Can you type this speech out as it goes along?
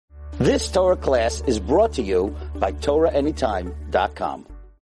This Torah class is brought to you by TorahAnytime.com.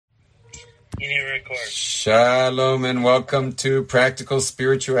 Shalom and welcome to Practical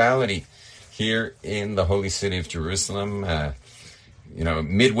Spirituality here in the holy city of Jerusalem.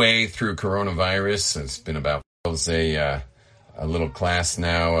 Midway through coronavirus, it's been about a little class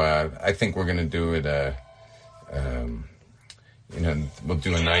now. I think we're going to do it. We'll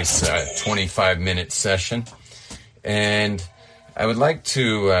do a nice 25-minute session, and I would like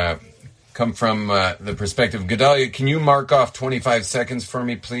to come from the perspective. Gedalia, can you mark off 25 seconds for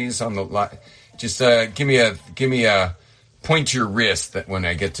me, please? On the just give me a point to your wrist that when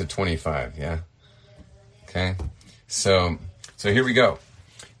I get to 25. Yeah. Okay. So here we go.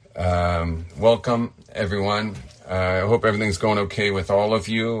 Welcome everyone. I hope everything's going okay with all of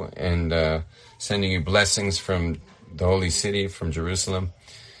you, and sending you blessings from the holy city, from Jerusalem.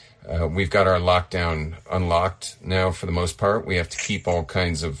 We've got our lockdown unlocked now for the most part. We have to keep all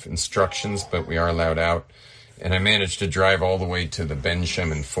kinds of instructions, but we are allowed out. And I managed to drive all the way to the Ben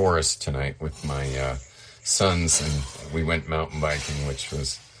Shemen forest tonight with my sons, and we went mountain biking, which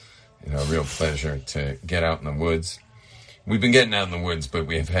was a real pleasure to get out in the woods. We've been getting out in the woods, but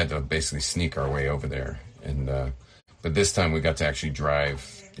we have had to basically sneak our way over there. And but this time we got to actually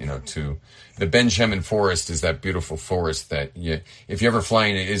drive to the Ben Shemen forest. Is that beautiful forest that if you ever fly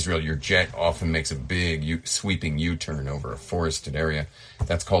into Israel, your jet often makes a big sweeping U-turn over a forested area.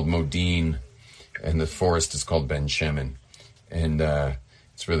 That's called Modin, and the forest is called Ben Shemen, and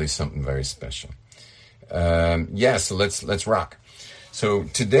it's really something very special. So let's rock. So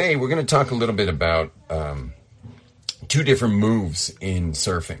today we're going to talk a little bit about two different moves in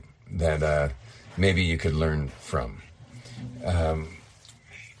surfing that maybe you could learn from.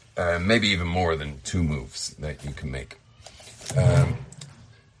 Maybe even more than two moves that you can make.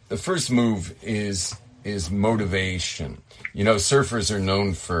 The first move is motivation. Surfers are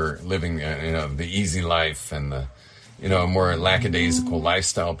known for living, the easy life and the, more lackadaisical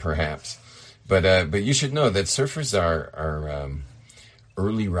lifestyle, perhaps. But you should know that surfers are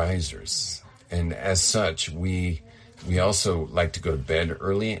early risers, and as such, we also like to go to bed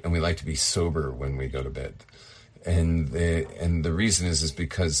early, and we like to be sober when we go to bed. And the reason is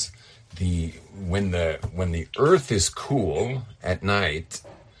because when the earth is cool at night,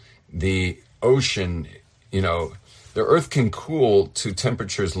 the ocean, the earth can cool to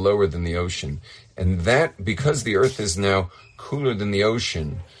temperatures lower than the ocean, and that because the earth is now cooler than the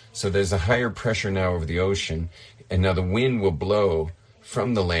ocean, so there's a higher pressure now over the ocean, and now the wind will blow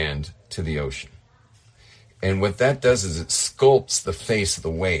from the land to the ocean. And what that does is it sculpts the face of the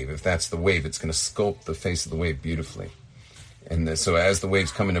wave. If that's the wave, it's going to sculpt the face of the wave beautifully. And so as the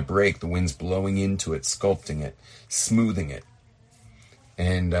waves come in a break, the wind's blowing into it, sculpting it, smoothing it.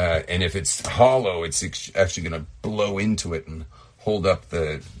 And if it's hollow, it's actually going to blow into it and hold up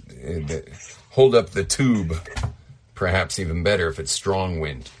the tube, perhaps even better if it's strong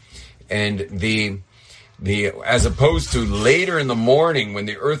wind. And as opposed to later in the morning when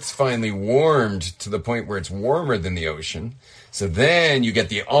the earth's finally warmed to the point where it's warmer than the ocean, so then you get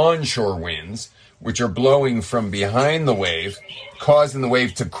the onshore winds, which are blowing from behind the wave, causing the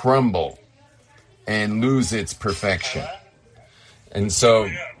wave to crumble and lose its perfection. And so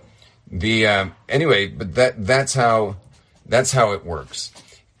that's how it works.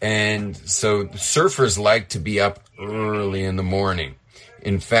 And so surfers like to be up early in the morning.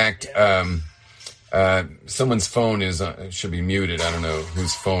 In fact, someone's phone should be muted. I don't know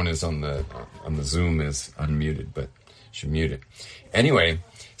whose phone is on the Zoom is unmuted, but should mute it. Anyway,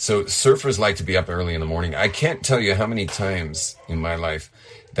 so surfers like to be up early in the morning. I can't tell you how many times in my life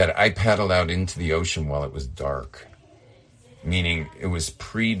that I paddled out into the ocean while it was dark, meaning it was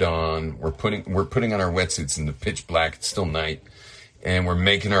pre-dawn. We're putting on our wetsuits in the pitch black. It's still night, and we're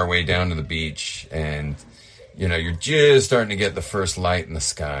making our way down to the beach, and you're just starting to get the first light in the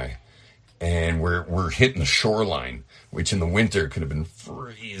sky. And we're hitting the shoreline, which in the winter could have been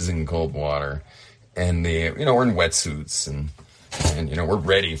freezing cold water. And we're in wetsuits and we're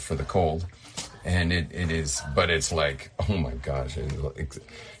ready for the cold. And it is, but it's like, oh my gosh,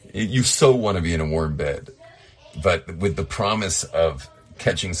 you so want to be in a warm bed, but with the promise of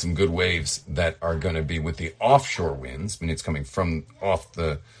catching some good waves that are going to be with the offshore winds. I mean, it's coming from off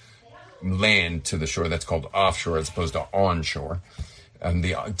the land to the shore. That's called offshore as opposed to onshore.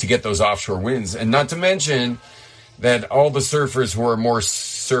 To get those offshore winds, and not to mention that all the surfers who are more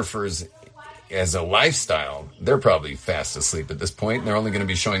surfers as a lifestyle, they're probably fast asleep at this point, and they're only going to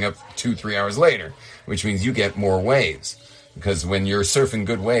be showing up 2-3 hours later, which means you get more waves. Because when you're surfing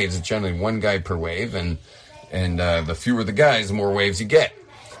good waves, it's generally one guy per wave, and the fewer the guys, the more waves you get.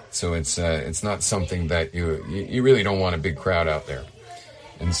 So it's not something that you really don't want a big crowd out there.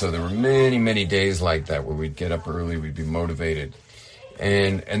 And so there were many, many days like that where we'd get up early, we'd be motivated.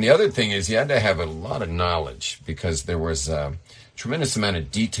 And the other thing is you had to have a lot of knowledge because there was a tremendous amount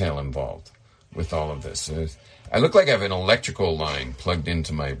of detail involved with all of this. I look like I have an electrical line plugged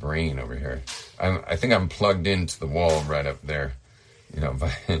into my brain over here. I think I'm plugged into the wall right up there,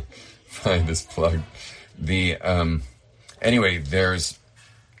 by this plug. Anyway, there's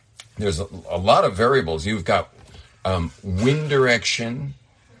a lot of variables. You've got wind direction,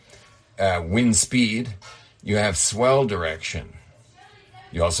 wind speed. You have swell direction.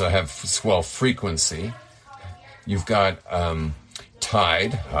 You also have swell frequency. You've got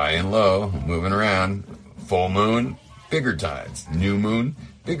tide, high and low, moving around. Full moon, bigger tides. New moon,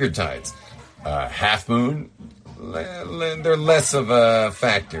 bigger tides. Half moon, they're less of a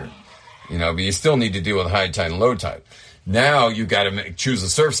factor. But you still need to deal with high tide and low tide. Now you got to choose a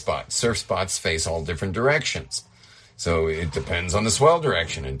surf spot. Surf spots face all different directions. So it depends on the swell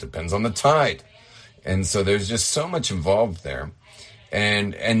direction. It depends on the tide. And so there's just so much involved there.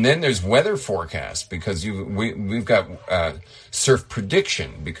 And then there's weather forecast because we've got surf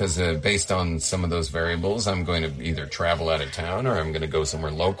prediction because based on some of those variables, I'm going to either travel out of town or I'm going to go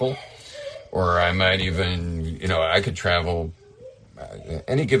somewhere local, or I might even, I could travel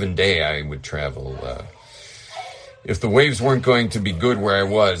any given day. I would travel. If the waves weren't going to be good where I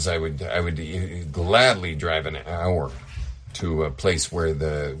was, I would gladly drive an hour to a place where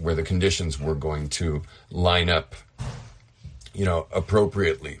the conditions were going to line up,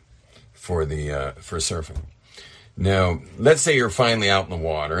 appropriately for surfing. Now, let's say you're finally out in the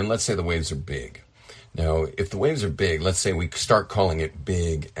water, and let's say the waves are big. Now, if the waves are big, let's say we start calling it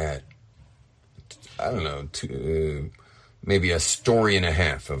big at, maybe a story and a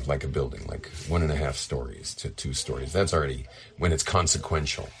half of like a building, like 1.5 stories to 2 stories. That's already when it's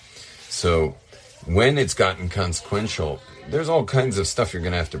consequential. So when it's gotten consequential, there's all kinds of stuff you're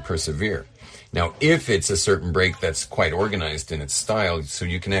going to have to persevere. Now, if it's a certain break that's quite organized in its style, so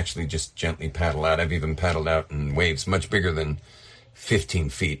you can actually just gently paddle out. I've even paddled out in waves much bigger than 15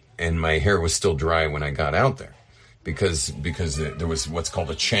 feet, and my hair was still dry when I got out there because there was what's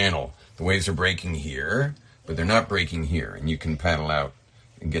called a channel. The waves are breaking here, but they're not breaking here, and you can paddle out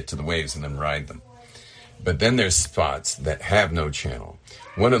and get to the waves and then ride them. But then there's spots that have no channel.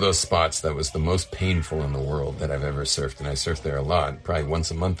 One of those spots that was the most painful in the world that I've ever surfed, and I surfed there a lot, probably once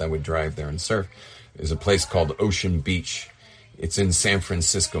a month I would drive there and surf, is a place called Ocean Beach. It's in San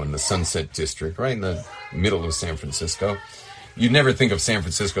Francisco in the Sunset District, right in the middle of San Francisco. You'd never think of San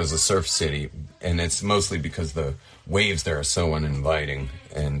Francisco as a surf city, and it's mostly because the waves there are so uninviting,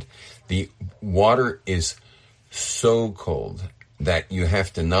 and the water is so cold that you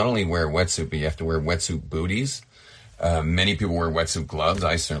have to not only wear a wetsuit, but you have to wear wetsuit booties. Many people wear wetsuit gloves.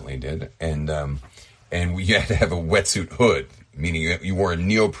 I certainly did. And you had to have a wetsuit hood, meaning you wore a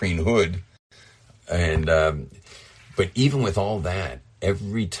neoprene hood. And, but even with all that,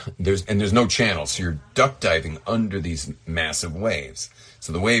 every time there's no channel. So you're duck diving under these massive waves.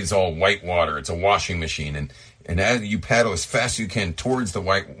 So the waves all white water. It's a washing machine. And as you paddle as fast as you can towards the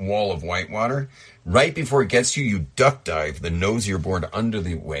white wall of white water, right before it gets you, you duck dive the nose of your board under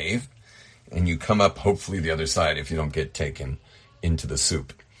the wave, and you come up hopefully the other side if you don't get taken into the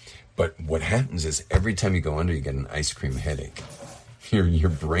soup. But what happens is every time you go under, you get an ice cream headache. Your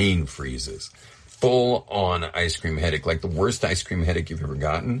brain freezes. Full on ice cream headache, like the worst ice cream headache you've ever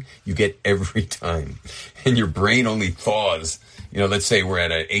gotten, you get every time. And your brain only thaws. Let's say we're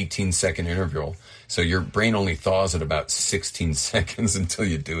at an 18-second interval. So your brain only thaws at about 16 seconds until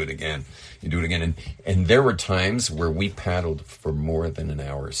you do it again. You do it again. And there were times where we paddled for more than an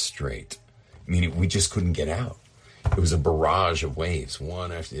hour straight. Meaning we just couldn't get out. It was a barrage of waves,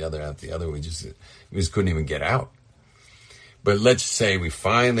 one after the other. We just couldn't even get out. But let's say we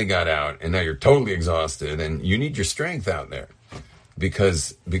finally got out, and now you're totally exhausted, and you need your strength out there.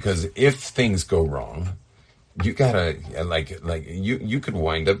 Because if things go wrong, you gotta, you could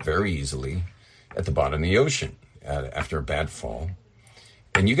wind up very easily at the bottom of the ocean after a bad fall.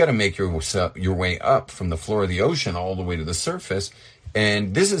 And you got to make your way up from the floor of the ocean all the way to the surface.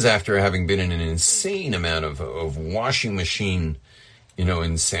 And this is after having been in an insane amount of washing machine,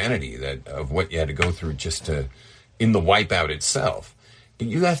 insanity of what you had to go through just in the wipeout itself. But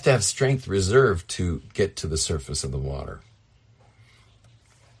you have to have strength reserved to get to the surface of the water.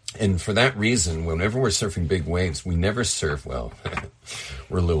 And for that reason, whenever we're surfing big waves, we never surf, well,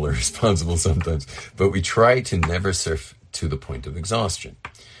 we're a little irresponsible sometimes, but we try to never surf to the point of exhaustion.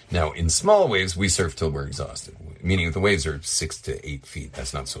 Now, in small waves, we surf till we're exhausted, meaning if the waves are 6 to 8 feet,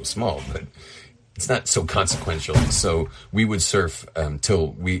 that's not so small, but it's not so consequential. So we would surf till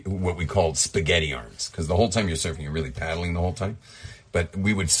what we called spaghetti arms, because the whole time you're surfing, you're really paddling the whole time. But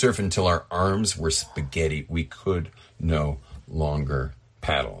we would surf until our arms were spaghetti. We could no longer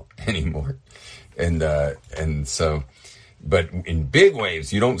paddle anymore. And so, but in big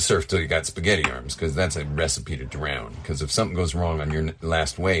waves, you don't surf till you got spaghetti arms, because that's a recipe to drown. Because if something goes wrong on your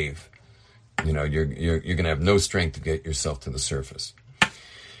last wave, you're going to have no strength to get yourself to the surface.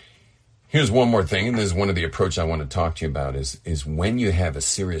 Here's one more thing, and this is one of the approach I want to talk to you about, is when you have a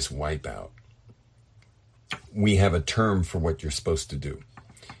serious wipeout, we have a term for what you're supposed to do,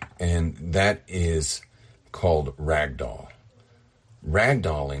 and that is called ragdoll.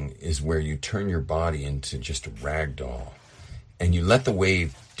 Ragdolling is where you turn your body into just a ragdoll, and you let the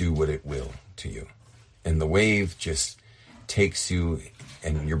wave do what it will to you. And the wave just takes you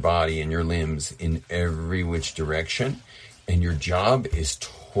and your body and your limbs in every which direction, and your job is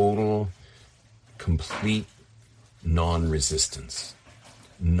total, complete non-resistance,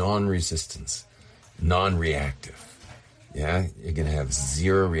 non-reactive. Yeah, you're going to have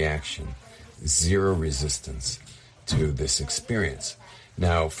zero reaction, zero resistance to this experience.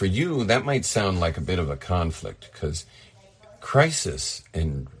 Now, for you, that might sound like a bit of a conflict, because crisis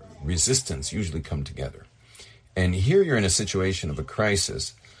and resistance usually come together. And here you're in a situation of a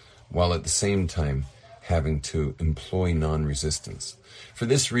crisis, while at the same time having to employ non-resistance. For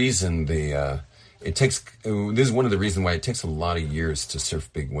this reason, this is one of the reasons why it takes a lot of years to surf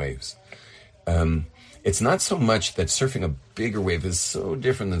big waves. It's not so much that surfing a bigger wave is so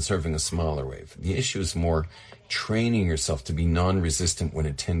different than surfing a smaller wave. The issue is more training yourself to be non-resistant when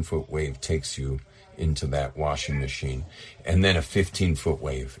a 10-foot wave takes you into that washing machine, and then a 15-foot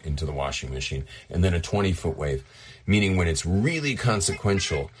wave into the washing machine, and then a 20-foot wave. Meaning, when it's really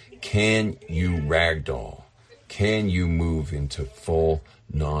consequential, can you ragdoll? Can you move into full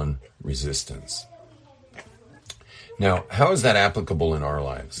non-resistance? Now, how is that applicable in our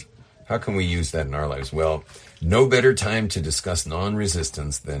lives? How can we use that in our lives? Well, no better time to discuss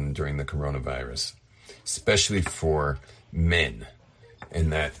non-resistance than during the coronavirus, especially for men.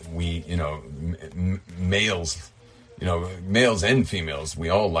 And that we, males and females, we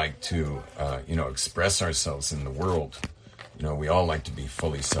all like to, express ourselves in the world. We all like to be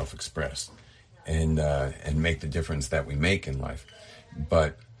fully self-expressed and make the difference that we make in life.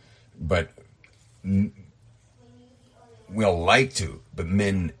 But we all like to, but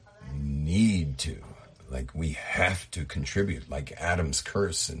men need to. Like, we have to contribute, like Adam's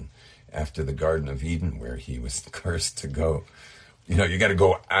curse and after the Garden of Eden, where he was cursed to go. You got to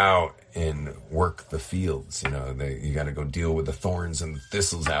go out and work the fields. You got to go deal with the thorns and the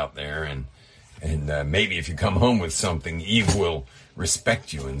thistles out there. And maybe if you come home with something, Eve will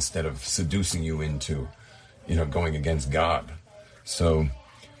respect you instead of seducing you into, going against God. So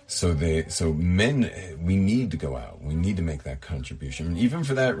men, we need to go out. We need to make that contribution. And even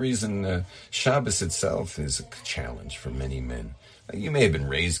for that reason, Shabbos itself is a challenge for many men. You may have been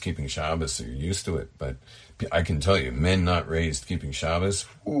raised keeping Shabbos, so you're used to it, but I can tell you, men not raised keeping Shabbos,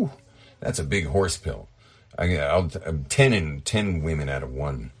 that's a big horse pill. 10 women out of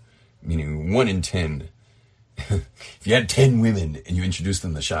 1, meaning 1 in 10. If you had 10 women and you introduced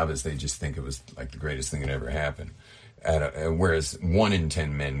them to Shabbos, they just think it was like the greatest thing that ever happened. Whereas 1 in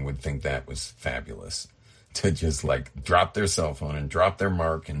 10 men would think that was fabulous, to just like drop their cell phone and drop their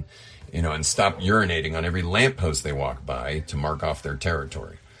mark and stop urinating on every lamppost they walk by to mark off their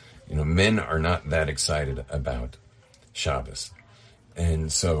territory. Men are not that excited about Shabbos.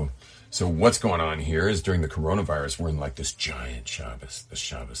 And so what's going on here is during the coronavirus, we're in like this giant Shabbos, the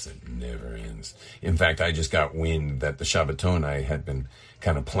Shabbos that never ends. In fact, I just got wind that the Shabbaton I had been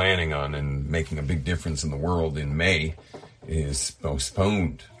kind of planning on and making a big difference in the world in May is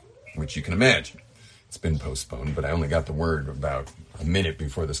postponed, which you can imagine. It's been postponed, but I only got the word about a minute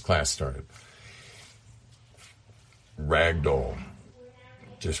before this class started. Ragdoll.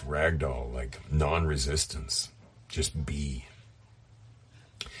 Just ragdoll, like non-resistance. Just be.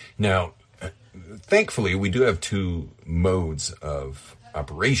 Now, thankfully, we do have 2 modes of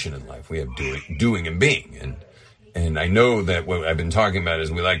operation in life. We have doing and being. And I know that what I've been talking about is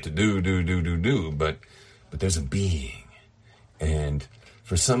we like to do, but there's a being. And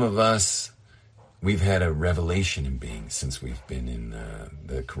for some of us, we've had a revelation in being since we've been in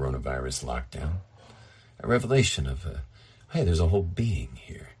the coronavirus lockdown. A revelation of, hey, there's a whole being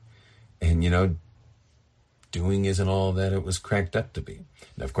here. And, doing isn't all that it was cracked up to be.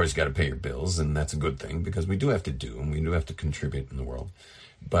 Now, of course, you got to pay your bills, and that's a good thing, because we do have to do, and we do have to contribute in the world.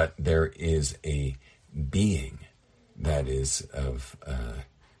 But there is a being that is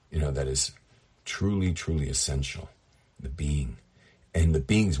that is truly, truly essential. The being. And the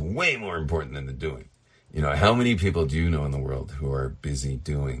being's way more important than the doing. How many people do you know in the world who are busy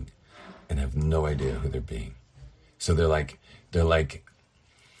doing and have no idea who they're being? So they're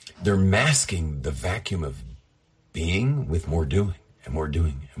masking the vacuum of being with more doing and more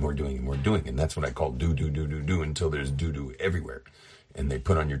doing and more doing and more doing. And that's what I call do until there's do everywhere. And they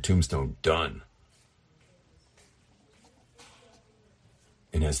put on your tombstone, done.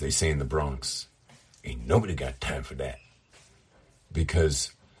 And as they say in the Bronx, ain't nobody got time for that.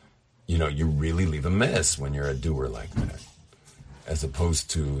 Because, you really leave a mess when you're a doer like that. As opposed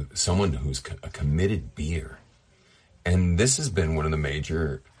to someone who's a committed beer. And this has been one of the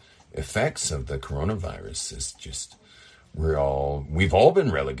major effects of the coronavirus, is just we've all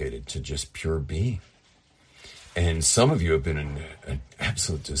been relegated to just pure being. And some of you have been in an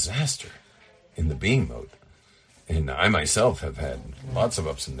absolute disaster in the being mode. And I myself have had lots of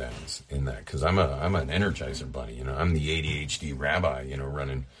ups and downs in that, because I'm an Energizer bunny. I'm the ADHD rabbi,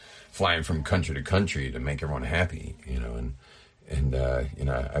 flying from country to country to make everyone happy, and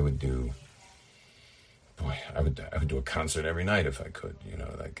I would do a concert every night if I could,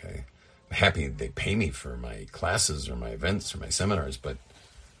 I'm happy they pay me for my classes or my events or my seminars, but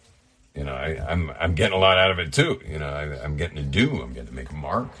I'm getting a lot out of it too. I'm getting to do, I'm getting to make a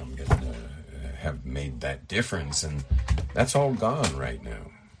mark, I'm getting to have made that difference, and that's all gone right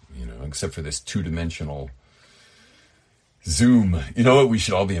now, except for this two-dimensional Zoom. What we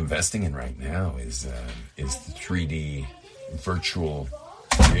should all be investing in right now is the 3D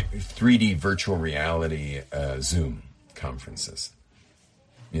virtual reality Zoom conferences.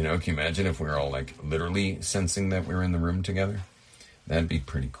 Can you imagine if we were all literally sensing that we were in the room together? That'd be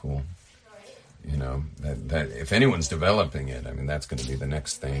pretty cool. That if anyone's developing it, that's going to be the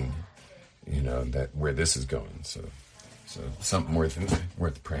next thing. That where this is going. So something worth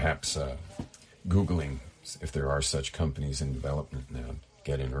perhaps Googling, if there are such companies in development now.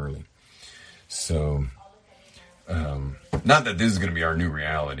 Get in early. So, not that this is going to be our new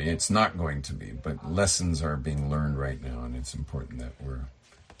reality. It's not going to be, but lessons are being learned right now, and it's important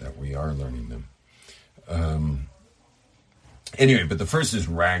that we are learning them. Anyway, but the first is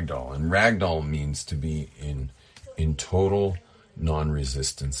ragdoll, and ragdoll means to be in total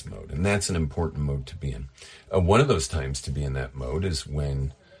non-resistance mode, and that's an important mode to be in. One of those times to be in that mode is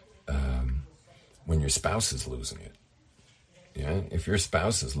when your spouse is losing it. Yeah, if your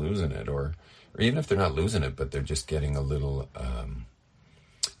spouse is losing it, or even if they're not losing it, but they're just getting a little,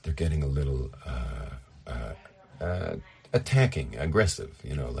 attacking, aggressive.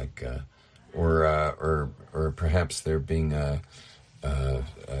 Or perhaps they're being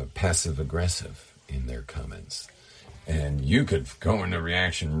passive aggressive in their comments. And you could go into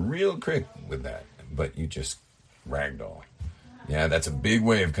reaction real quick with that, but you just ragdoll. Yeah, that's a big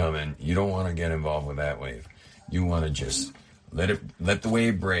wave coming. You don't want to get involved with that wave. You want to just let the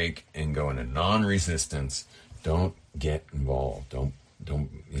wave break and go into non-resistance. Don't get involved.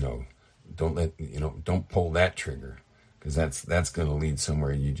 Don't pull that trigger, because that's going to lead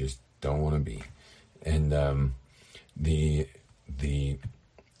somewhere you just don't want to be. And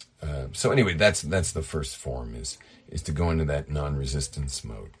so anyway, that's the first form is to go into that non-resistance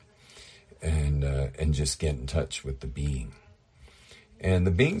mode, and just get in touch with the being. And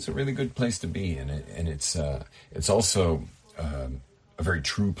the being's a really good place to be, and it's also a very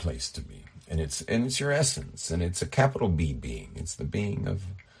true place to be, and it's your essence, and it's a capital B being. It's the being of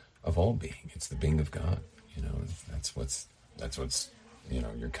all being. It's the being of God. That's what's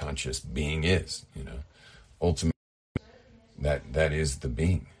your conscious being is. Ultimately, that is the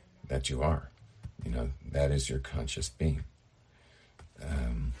being that you are. That is your conscious being.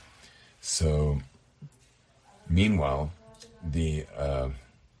 So, meanwhile,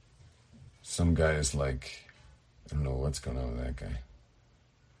 some guy is like, I don't know what's going on with that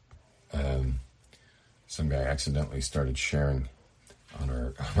guy. Some guy accidentally started sharing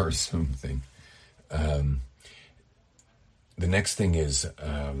on our Zoom thing. The next thing is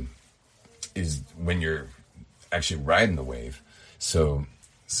when you're actually riding the wave. So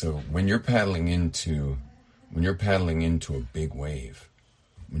when you're paddling into a big wave,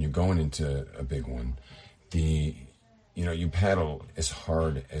 when you're going into a big one, you paddle as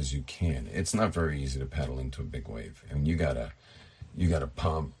hard as you can. It's not very easy to paddle into a big wave. I mean, you gotta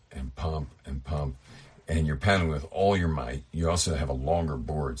pump and pump and pump, and you're paddling with all your might. You also have a longer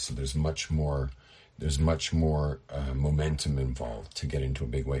board, so there's much more momentum involved to get into a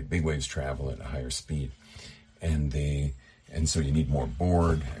big wave. Big waves travel at a higher speed, and so you need more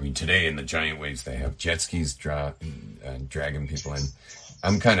board. I mean, today in the giant waves, they have jet skis dragging people in.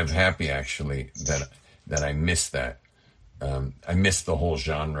 I'm kind of happy, actually, that I missed that. I missed the whole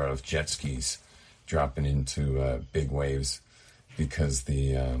genre of jet skis dropping into big waves, because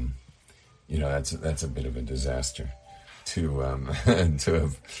that's a bit of a disaster to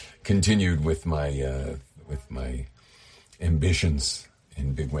have continued with my with my ambitions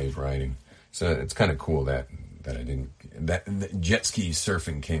in big wave riding. So it's kind of cool that jet ski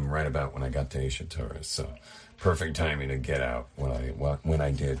surfing came right about when I got to Asia Torres. So perfect timing to get out when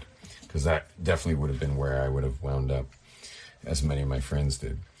I did, because that definitely would have been where I would have wound up, as many of my friends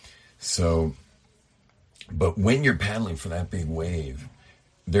did. So, but when you're paddling for that big wave,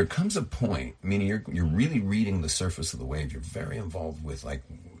 there comes a point, meaning you're really reading the surface of the wave. You're very involved with, like,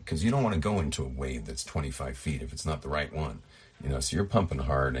 because you don't want to go into a wave that's 25 feet if it's not the right one, so you're pumping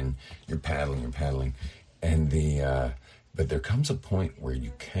hard and you're paddling, and but there comes a point where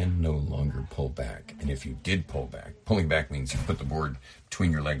you can no longer pull back. And if you did pull back, pulling back means you put the board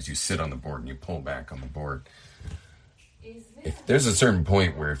between your legs, you sit on the board and you pull back on the board. If there's a certain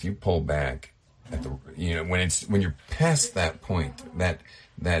point where if you pull back at the, when you're past that point,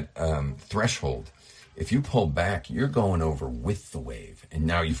 that threshold, if you pull back, you're going over with the wave, and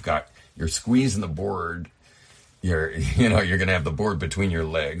now you're squeezing the board. You're going to have the board between your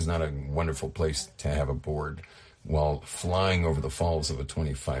legs. Not a wonderful place to have a board while flying over the falls of a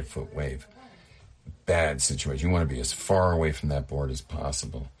 25-foot wave. Bad situation. You want to be as far away from that board as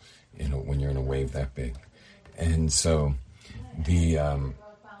possible, when you're in a wave that big. And so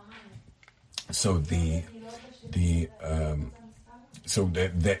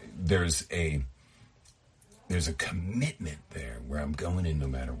there's a commitment there where I'm going in no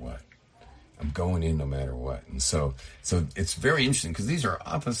matter what. And so it's very interesting, because these are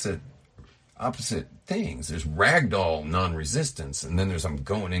opposite things. There's ragdoll non-resistance, and then there's I'm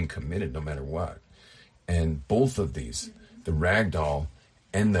going in committed no matter what. And both of these, the ragdoll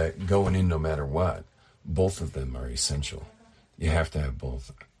and the going in no matter what, both of them are essential. You have to have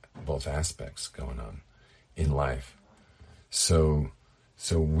both aspects going on in life. So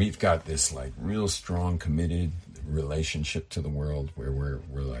we've got this like real strong, committed relationship to the world where we're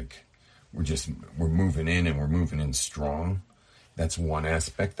moving in, and we're moving in strong. That's one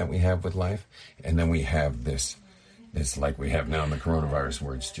aspect that we have with life. And then we have this like we have now in the coronavirus,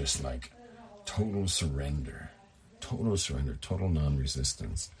 where it's just like total surrender, total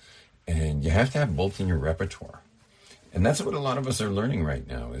non-resistance. And you have to have both in your repertoire. And that's what a lot of us are learning right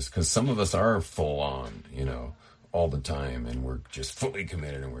now, is because some of us are full on, all the time, and we're just fully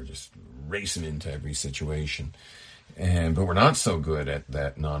committed, and we're just racing into every situation. But we're not so good at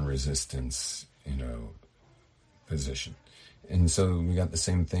that non-resistance, position. And so we got the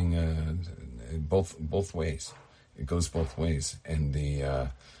same thing, both ways. It goes both ways. And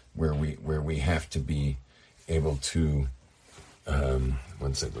where we have to be able to,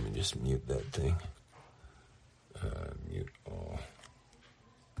 one second, let me just mute that thing. Mute all.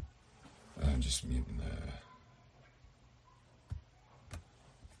 I'm just muting that.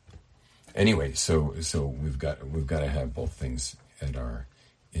 Anyway, so we've got to have both things in our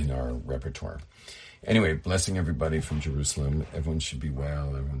repertoire. Anyway, blessing everybody from Jerusalem. Everyone should be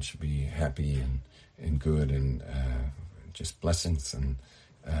well. Everyone should be happy and good, and just blessings. And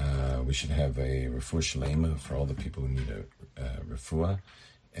we should have a refuah shlema for all the people who need a refuah,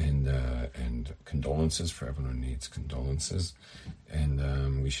 and condolences for everyone who needs condolences.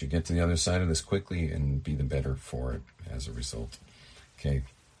 And we should get to the other side of this quickly and be the better for it as a result. Okay.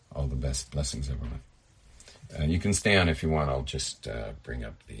 All the best. Blessings, everyone. You can stay on if you want. I'll just bring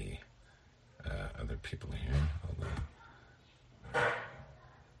up the other people here. Hold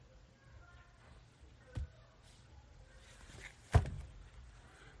on.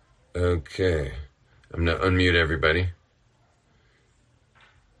 Okay. I'm going to unmute everybody.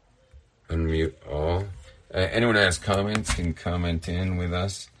 Unmute all. Anyone who has comments can comment in with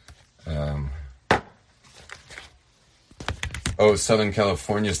us. Southern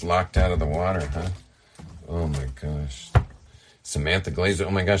California's locked out of the water, huh? Oh my gosh. Samantha Glazer.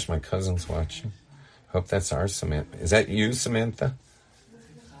 Oh my gosh, my cousin's watching. Hope that's our Samantha. Is that you, Samantha?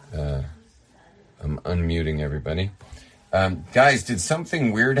 I'm unmuting everybody. Guys, did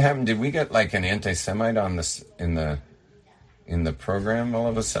something weird happen? Did we get like an anti-Semite on this in the program all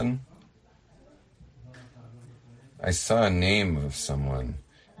of a sudden? I saw a name of someone.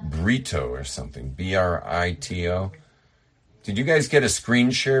 Brito or something. Brito. Did you guys get a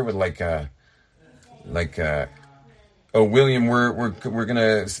screen share with William, we're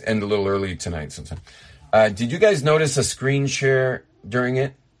gonna end a little early tonight sometime. Did you guys notice a screen share during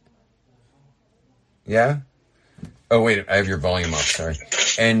it? Yeah? Oh wait, I have your volume off, sorry.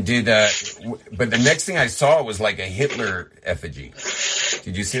 And but the next thing I saw was like a Hitler effigy.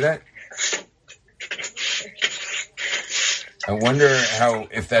 Did you see that? I wonder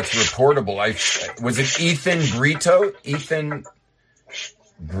if that's reportable. Was it Ethan Brito? Ethan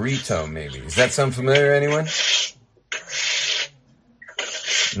Brito, maybe. Does that sound familiar to anyone?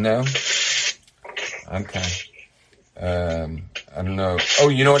 No? Okay. I don't know. Oh,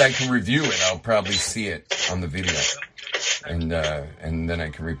 you know what? I can review it. I'll probably see it on the video, and then I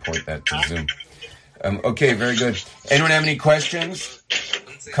can report that to Zoom. Okay, very good. Anyone have any questions,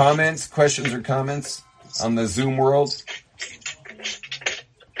 questions or comments on the Zoom world?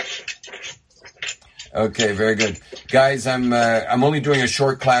 Okay, very good, guys. I'm only doing a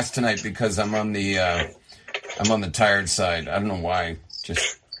short class tonight because I'm on the tired side. I don't know why.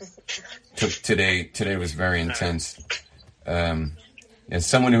 Just took today. Today was very intense.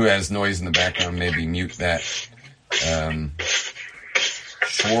 Someone who has noise in the background, maybe mute that.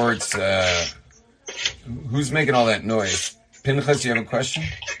 Schwartz, who's making all that noise? Pinchas, do you have a question?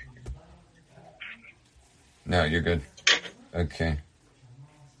 No, you're good. Okay.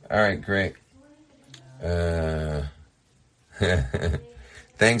 All right, great.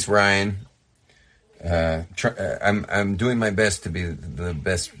 Thanks, Ryan. I'm doing my best to be the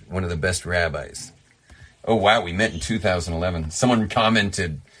best, one of the best rabbis. Oh, wow, we met in 2011. Someone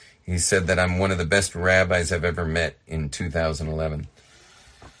commented, he said that I'm one of the best rabbis I've ever met in 2011.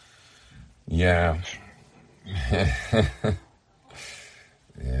 Yeah.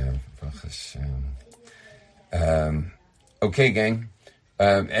 Yeah. Okay, gang.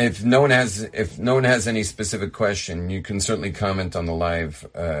 If no one has any specific question, you can certainly comment on the live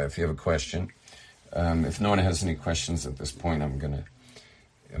if you have a question. If no one has any questions at this point, I'm gonna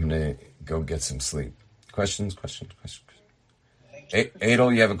go get some sleep. Questions.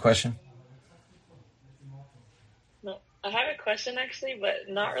 Adel, you have a question? No, I have a question actually, but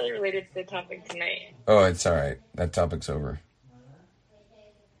not really related to the topic tonight. Oh, it's all right. That topic's over.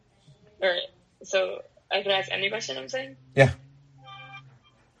 All right. So I can ask any question, I'm saying? Yeah.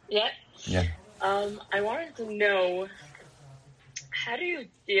 Yeah? Yeah. I wanted to know, how do you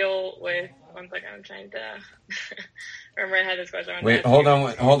deal with, one second, I'm trying to remember I had this question. Wait, hold on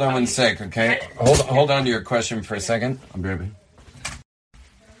one sec, okay? Hold on to your question for a second. I'll be right back.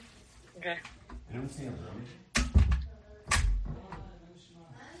 Okay. I don't see a Rumi.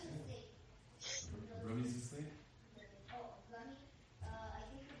 Rumi's asleep?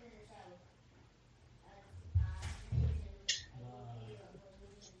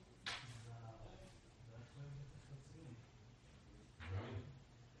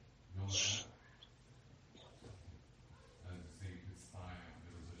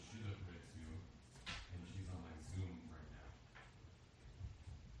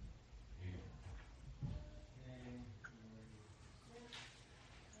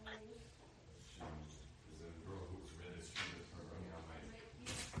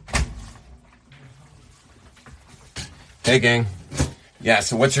 Hey, gang. Yeah,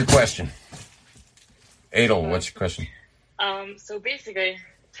 so what's your question? Adel, what's your question? So basically,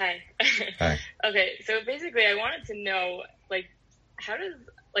 hi. Hi. Okay, so basically I wanted to know, like, how does,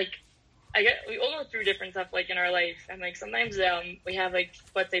 like, we all go through different stuff, like, in our life, and, like, sometimes we have, like,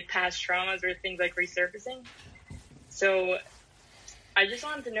 let's say past traumas or things like resurfacing. So I just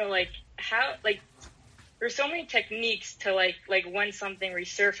wanted to know, like, how, like, there's so many techniques to, like when something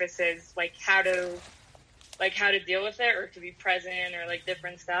resurfaces, like, how to deal with it or to be present or, like,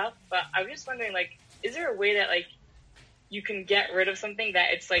 different stuff. But I was just wondering, like, is there a way that, like, you can get rid of something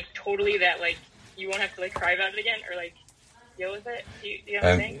that it's, like, totally that, like, you won't have to, like, cry about it again or, like, deal with it? Do you know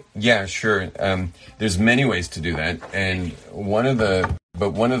what I'm saying? Yeah, sure. There's many ways to do that. And one of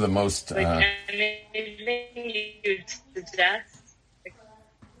the most... Like, anything you suggest? Like,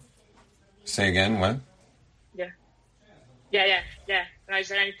 say again, what? Yeah. And I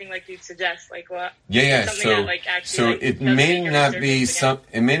said anything like you'd suggest, like what? Yeah. Something So, that, like, actually, like, it doesn't may make your not resurface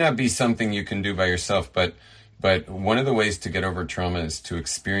be it may not be something you can do by yourself, but one of the ways to get over trauma is to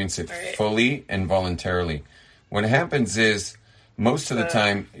experience it fully and voluntarily. What happens is most of the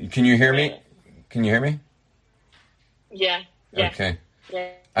time, can you hear me? Can you hear me? Yeah. Okay.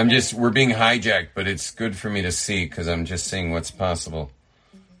 Yeah. We're being hijacked, but it's good for me to see because I'm just seeing what's possible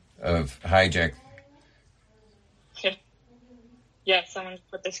of hijack. Yeah, someone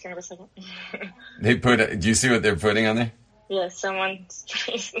put this screen for a second. Do you see what they're putting on there? Yeah, someone.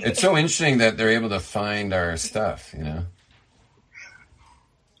 It's so interesting that they're able to find our stuff, you know?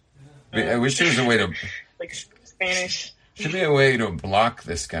 I wish there was a way to... like Spanish. Should be a way to block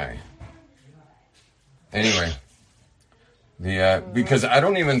this guy. Anyway. Because I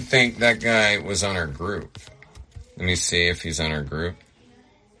don't even think that guy was on our group. Let me see if he's on our group.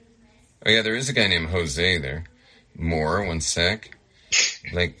 Oh, yeah, there is a guy named Jose there. More, one sec.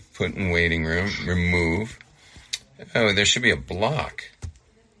 Like, put in waiting room, remove. Oh, there should be a block.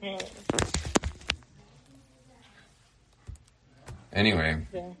 Anyway,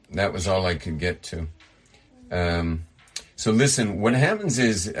 that was all I could get to. So listen, what happens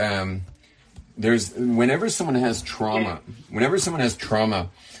is whenever someone has trauma,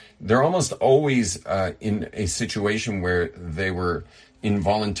 they're almost always in a situation where they were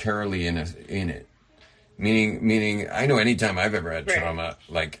involuntarily in it. Meaning, I know anytime I've ever had trauma,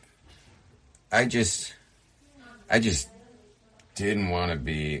 like I just didn't want to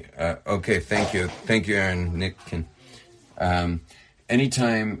be. Okay, thank you, Aaron, Nick.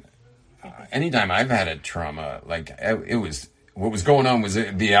 Anytime I've had a trauma, like it was what was going on was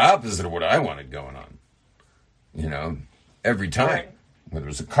the opposite of what I wanted going on. You know, every time, whether it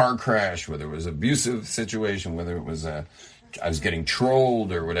was a car crash, whether it was an abusive situation, whether it was I was getting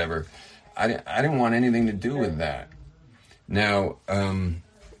trolled or whatever. I didn't want anything to do with that. Now,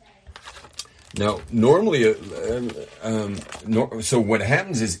 normally, so what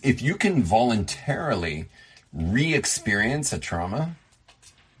happens is if you can voluntarily re-experience a trauma,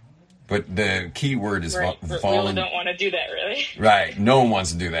 but the key word is People don't want to do that, really. Right, no one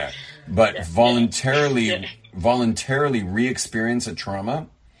wants to do that. But voluntarily re-experience a trauma,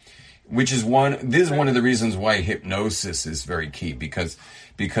 which is one of the reasons why hypnosis is very key, because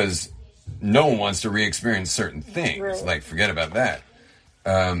no one wants to re-experience certain things. Right. Like, forget about that.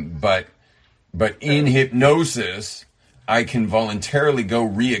 But in hypnosis, I can voluntarily go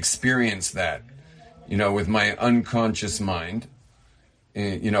re-experience that, with my unconscious mind,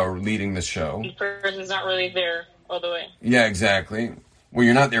 leading the show. The person's not really there all the way. Yeah, exactly. Well,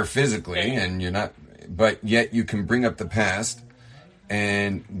 you're not there physically, and you're not, but yet you can bring up the past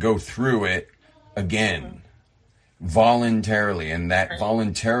and go through it again. Voluntarily, and that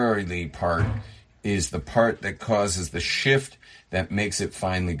voluntarily part is the part that causes the shift that makes it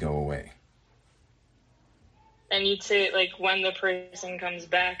finally go away. And you'd say, like, when the person comes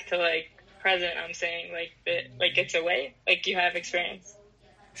back to, like, present, I'm saying, like, it's away, like, you have experience.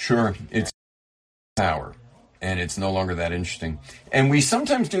 Sure, it's power, and it's no longer that interesting. And we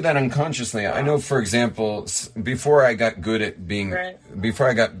sometimes do that unconsciously. I know, for example, before I got good at being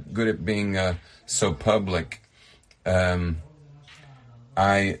so public, I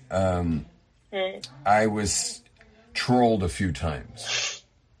was trolled a few times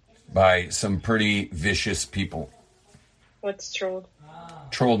by some pretty vicious people. What's trolled?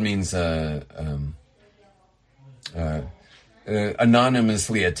 Trolled means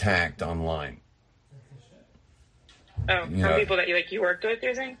anonymously attacked online. Oh, from people that you worked with,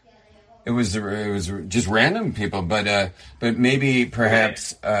 you're saying? It was just random people, but maybe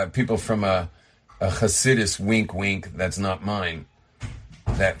perhaps people from a Hasidus wink wink that's not mine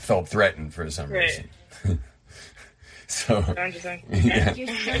that felt threatened for some reason. So yeah.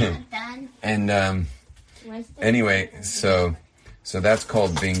 And anyway, so that's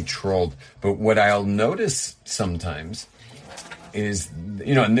called being trolled. But what I'll notice sometimes is,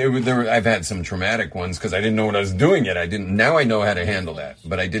 I've had some traumatic ones because I didn't know what I was doing yet. Now I know how to handle that,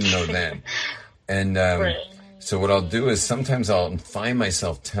 but I didn't know then. And so what I'll do is sometimes I'll find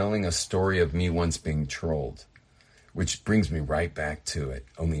myself telling a story of me once being trolled, which brings me right back to it.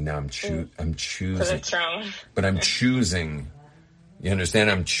 Only now I'm choosing. But I'm choosing. You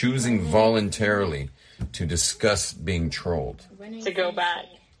understand? I'm choosing voluntarily to discuss being trolled. To go back.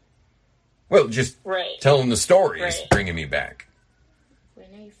 Well, just telling the story is bringing me back. When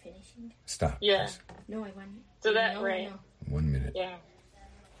are you finishing? Stop. Yeah. Please. No, I want. So that No. 1 minute. Yeah.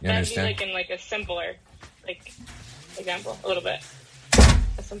 You That'd understand? be like in a simpler, example, a little bit.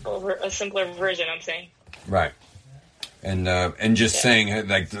 A simpler version, I'm saying. Right. And just saying,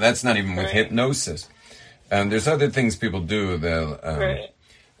 like, that's not even with hypnosis. There's other things people do.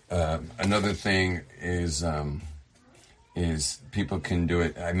 Another thing is people can do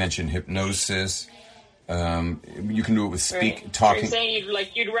it. I mentioned hypnosis. You can do it with talking. You're saying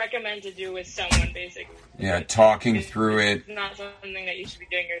you'd recommend to do with someone, basically. Yeah, talking through it. It's not something that you should be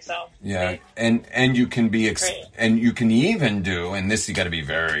doing yourself. Yeah, right? and you can be and you can even do, and this you got to be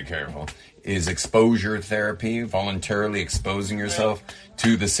very careful, is exposure therapy, voluntarily exposing yourself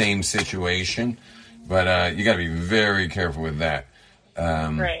to the same situation. But you got to be very careful with that.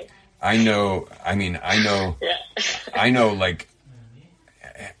 Right. I know, like,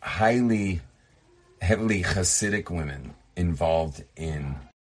 heavily Hasidic women involved in,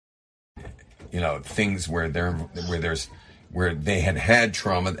 things where they had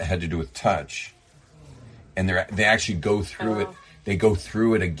trauma that had to do with touch, and they actually go through it. They go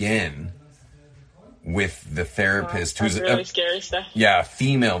through it again with the therapist, who's really scary stuff. Yeah, a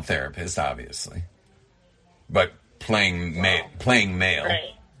female therapist, obviously, but playing male,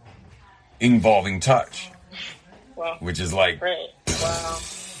 involving touch, which is like,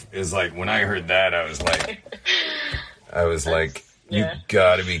 is like, when I heard that, I was like, you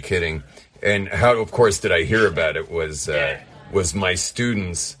gotta be kidding. And how, of course, did I hear about it was my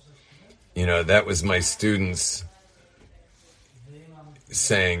students that was my students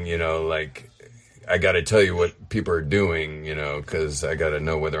saying, like, I got to tell you what people are doing, because I got to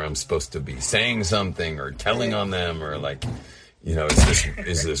know whether I'm supposed to be saying something or telling on them or like,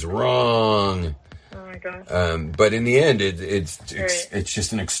 is this wrong? Oh my gosh. But in the end, it's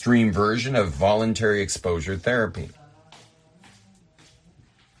just an extreme version of voluntary exposure therapy.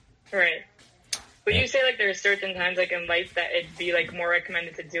 Right. Would you say like there are certain times like in life that it'd be like more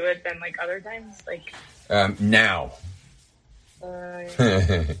recommended to do it than like other times? Like now.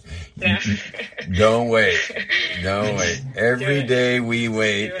 yeah. Don't wait. Every day we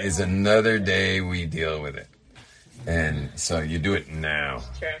wait is another day we deal with it. And so you do it now.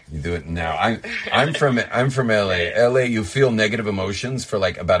 Sure. You do it now. I'm from LA. LA, you feel negative emotions for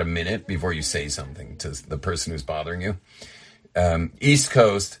like about a minute before you say something to the person who's bothering you. East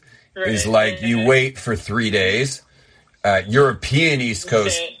Coast is like you wait for 3 days. European East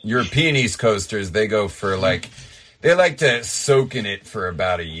Coasters, they go for like, they like to soak in it for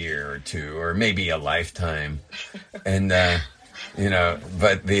about a year or two, or maybe a lifetime. And, I'm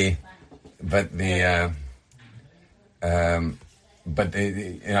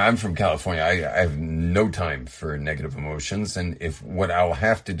from California. I have no time for negative emotions, and if what I'll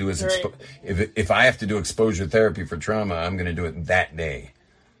have to do is if I have to do exposure therapy for trauma, I'm going to do it that day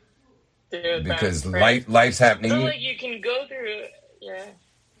because life's happening. So like you can go through, yeah.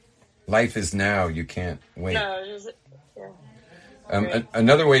 Life is now. You can't wait. No, just, yeah.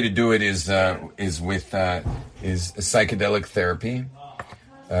 Another way to do it is psychedelic therapy.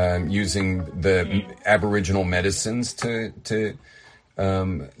 Using the Aboriginal medicines to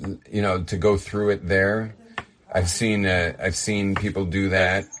go through it there. I've seen people do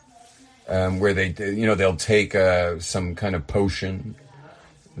that where they'll take some kind of potion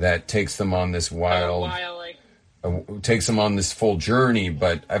that takes them on this takes them on this full journey.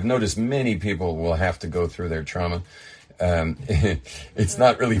 But I've noticed many people will have to go through their trauma. It's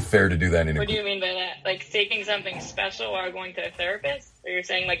not really fair to do that in a What do you mean by that? Like taking something special while going to a therapist? Or you're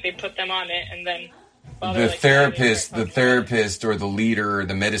saying like they put them on it and then the therapist or the leader or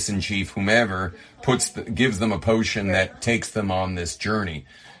the medicine chief, whomever, gives them a potion that takes them on this journey.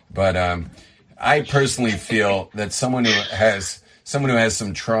 But I personally feel that someone who has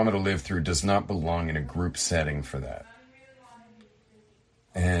some trauma to live through does not belong in a group setting for that.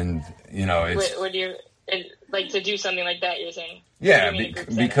 And it's like to do something like that, you're saying? Yeah,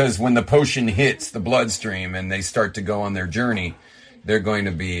 because when the potion hits the bloodstream and they start to go on their journey, they're going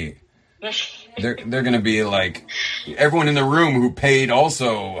to be they're going to be like everyone in the room who paid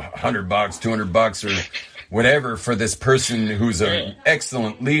also $100, $200 or whatever for this person who's an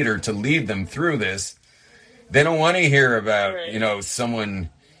excellent leader to lead them through this. They don't want to hear about, someone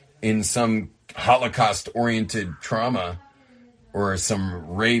in some Holocaust-oriented trauma or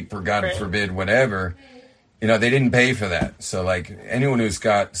some rape or God forbid whatever. They didn't pay for that. So, like, anyone who's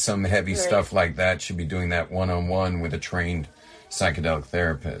got some heavy stuff like that should be doing that one-on-one with a trained psychedelic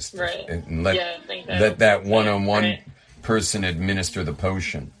therapist. Right. And let that one-on-one person administer the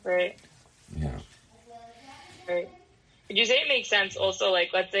potion. Right. Yeah. Right. Would you say it makes sense also,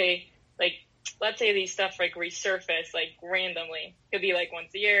 like, let's say these stuff, like, resurface, like, randomly? Could be, like,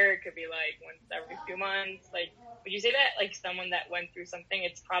 once a year. It could be, like, once every few months. Like, would you say that, like, someone that went through something,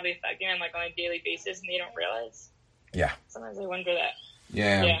 it's probably affecting them, like, on a daily basis and they don't realize? Yeah. Sometimes I wonder that.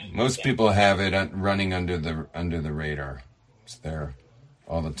 Yeah. Most people have it running under the radar. It's there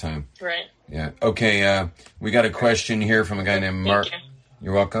all the time. Right. Yeah. Okay, we got a question here from a guy named Mark.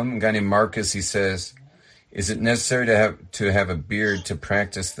 You're welcome. A guy named Marcus, he says, is it necessary to have a beard to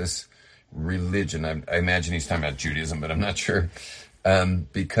practice this religion? I imagine he's talking about Judaism, but I'm not sure.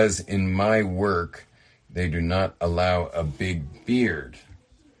 Because in my work, they do not allow a big beard.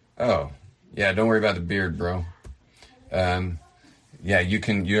 Oh, yeah, don't worry about the beard, bro.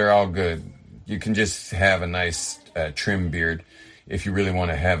 You're all good. You can just have a nice trim beard if you really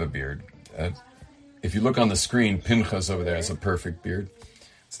want to have a beard. If you look on the screen, Pinchas over there has a perfect beard.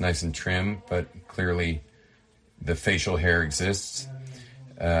 It's nice and trim, but clearly the facial hair exists.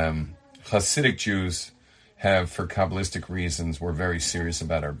 Hasidic Jews have, for Kabbalistic reasons, we're very serious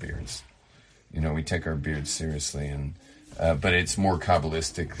about our beards. We take our beards seriously, and but it's more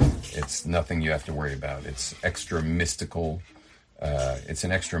Kabbalistic. It's nothing you have to worry about. It's extra mystical. It's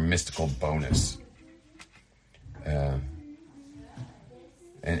an extra mystical bonus.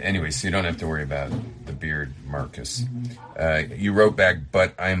 And anyway, so you don't have to worry about the beard, Marcus. You wrote back,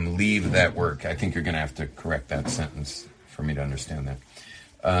 but I'm leave that work. I think you're going to have to correct that sentence for me to understand that.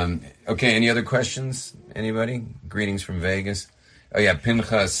 Okay, any other questions? Anybody? Greetings from Vegas. Oh, yeah,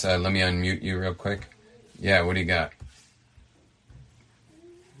 Pinchas, let me unmute you real quick. Yeah, what do you got?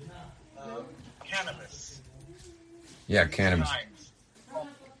 Yeah, cannabis. Times.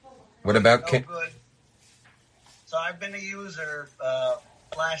 What about No good. So I've been a user.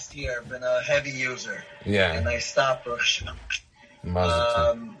 Last year, I've been a heavy user. Yeah. And I stopped. Mazel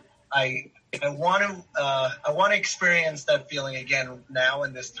tov. I want to experience that feeling again now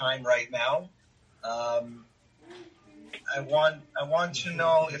in this time right now. I want to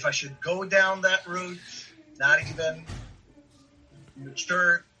know if I should go down that route, not even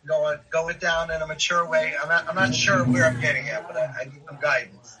mature, go it down in a mature way. I'm not sure where I'm getting at, but I need some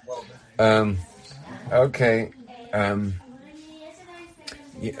guidance a little bit. Okay.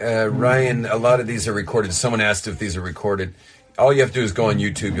 Ryan, a lot of these are recorded. Someone asked if these are recorded. All you have to do is go on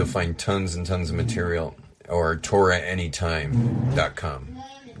YouTube. You'll find tons and tons of material, or TorahAnytime.com.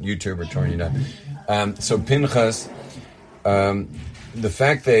 YouTube or Torah. So Pinchas, the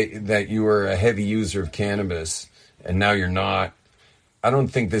fact that you were a heavy user of cannabis and now you're not, I don't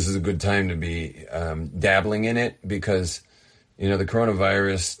think this is a good time to be dabbling in it because, the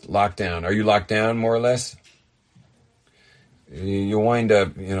coronavirus lockdown. Are you locked down more or less? You'll wind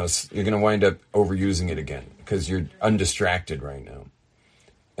up, you're going to wind up overusing it again because you're undistracted right now.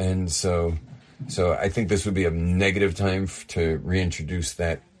 And so I think this would be a negative time to reintroduce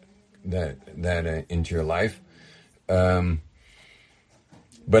that into your life.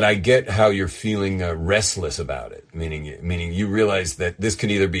 But I get how you're feeling restless about it, meaning you realize that this could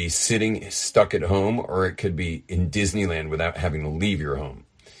either be sitting stuck at home or it could be in Disneyland without having to leave your home.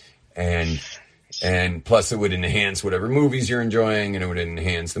 And plus it would enhance whatever movies you're enjoying, and it would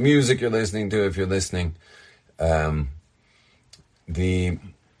enhance the music you're listening to if you're listening. Many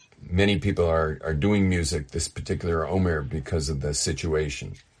people are doing music this particular Omer because of the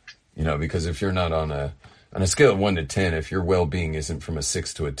situation. Because if you're not on a scale of 1 to 10, if your well-being isn't from a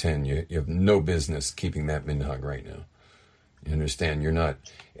 6 to a 10, you have no business keeping that minhag right now. You understand? You're not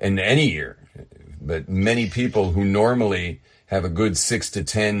in any year, but many people who normally have a good 6 to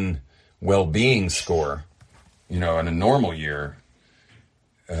 10 well-being score, in a normal year,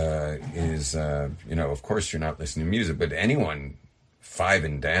 of course you're not listening to music, but anyone 5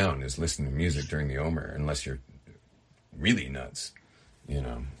 and down is listening to music during the Omer, unless you're really nuts,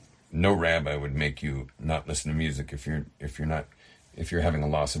 No rabbi would make you not listen to music if you're having a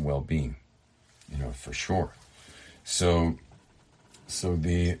loss of well-being, for sure. So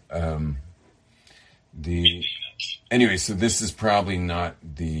anyway, so this is probably not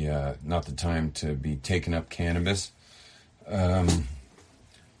the time to be taking up cannabis.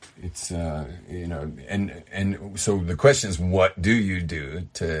 It's and so the question is, what do you do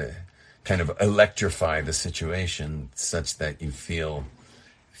to kind of electrify the situation such that you feel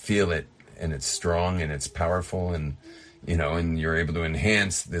it and it's strong and it's powerful and and you're able to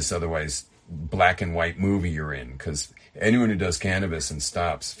enhance this otherwise black and white movie you're in, because anyone who does cannabis and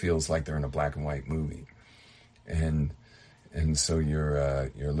stops feels like they're in a black and white movie, and so you're a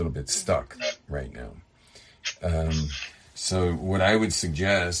little bit stuck right now. So what I would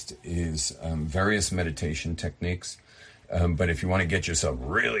suggest is various meditation techniques, but if you want to get yourself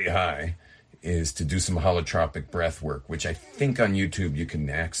really high, is to do some holotropic breath work, which I think on YouTube you can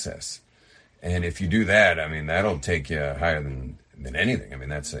access. And if you do that, that'll take you higher than anything.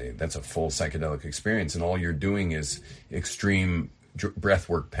 That's a full psychedelic experience, and all you're doing is extreme breath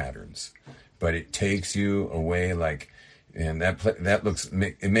work patterns. But it takes you away and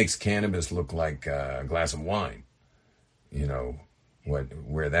it makes cannabis look like a glass of wine.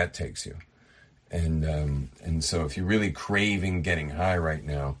 Where that takes you. And so if you're really craving getting high right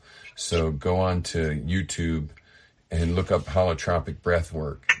now, so go on to YouTube and look up holotropic breath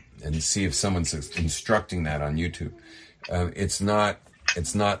work and see if someone's instructing that on YouTube. It's not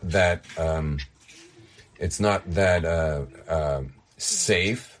that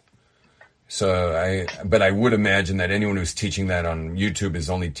safe. But I would imagine that anyone who's teaching that on YouTube is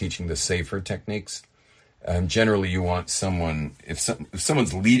only teaching the safer techniques. Generally, you want someone, if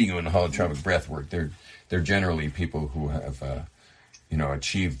someone's leading you in holotropic breath work, they're generally people who have,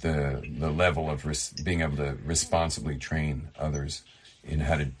 achieved the level of being able to responsibly train others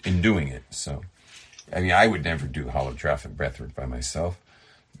in doing it. So, I would never do holotropic breath work by myself,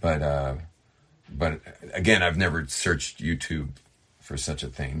 but again, I've never searched YouTube for such a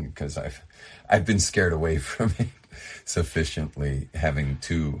thing because I've been scared away from it sufficiently, having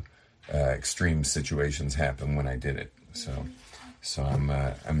two extreme situations happen when I did it. So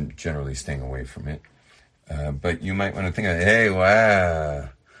I'm generally staying away from it. But you might want to think of, hey, wow,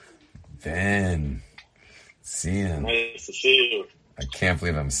 Ben, seeing. Nice to see you. I can't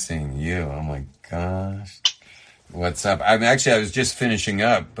believe I'm seeing you. Oh my gosh. What's up? I was just finishing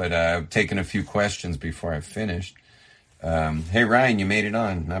up, but I've taken a few questions before I finished. Hey, Ryan, you made it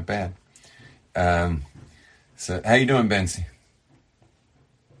on. Not bad. So, how you doing, Bensi?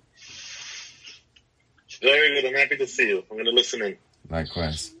 Very good. I'm happy to see you. I'm going to listen in.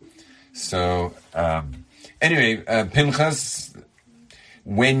 Likewise. So, anyway, Pinchas,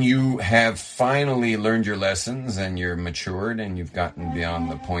 when you have finally learned your lessons and you're matured and you've gotten beyond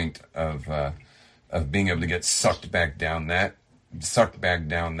the point of being able to get sucked back down that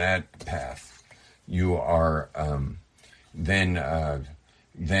path, you are then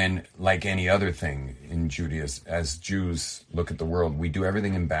like any other thing in Judaism, as Jews look at the world, we do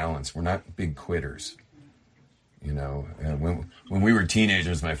everything in balance. We're not big quitters. You know, when we were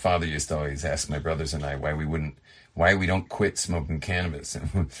teenagers, my father used to always ask my brothers and I why we don't quit smoking cannabis.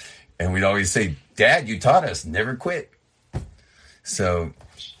 And we'd always say, Dad, you taught us, never quit. So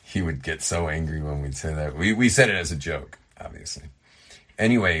he would get so angry when we'd say that. We said it as a joke, obviously.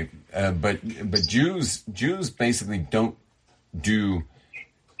 Anyway, but Jews basically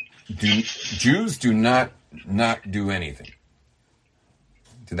Jews do not do anything.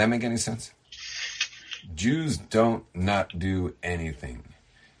 Did that make any sense? Jews don't not do anything.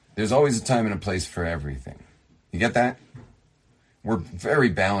 There's always a time and a place for everything. You get that? We're very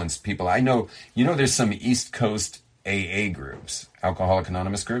balanced people. I know, there's some East Coast AA groups, Alcoholic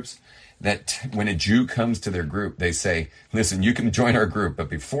Anonymous groups, that when a Jew comes to their group, they say, listen, you can join our group, but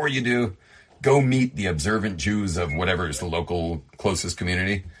before you do, go meet the observant Jews of whatever is the local closest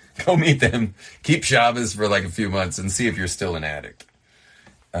community. Go meet them, keep Shabbos for like a few months and see if you're still an addict.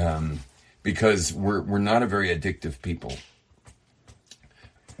 Because we're not a very addictive people.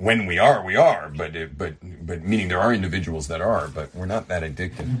 When we are, but meaning there are individuals that are, but we're not that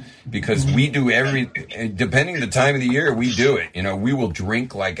addictive because we do depending the time of the year, we do it. We will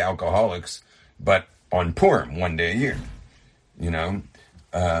drink like alcoholics, but on Purim, one day a year.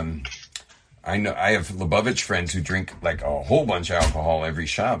 I know I have Lubavitch friends who drink like a whole bunch of alcohol every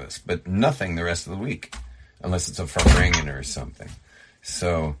Shabbos, but nothing the rest of the week, unless it's a Farbrengen or something.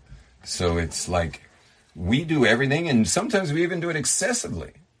 So it's like we do everything, and sometimes we even do it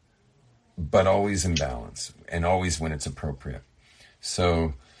excessively, but always in balance and always when it's appropriate.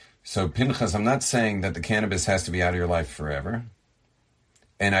 So Pinchas, I'm not saying that the cannabis has to be out of your life forever,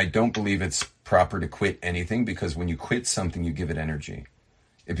 and I don't believe it's proper to quit anything because when you quit something, you give it energy.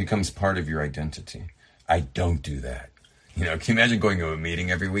 It becomes part of your identity. I don't do that. Can you imagine going to a meeting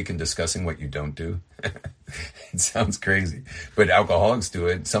every week and discussing what you don't do? It sounds crazy. But alcoholics do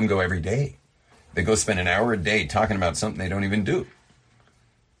it. Some go every day. They go spend an hour a day talking about something they don't even do.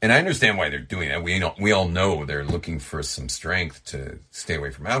 And I understand why they're doing that. We all know they're looking for some strength to stay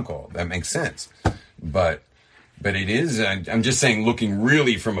away from alcohol. That makes sense. But it is, I'm just saying, looking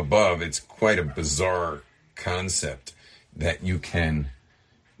really from above, it's quite a bizarre concept that you'd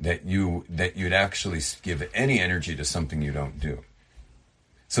actually give any energy to something you don't do.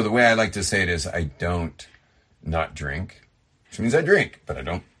 So the way I like to say it is I don't not drink, which means I drink, but I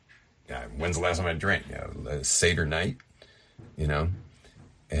don't. When's the last time I drank? Seder night,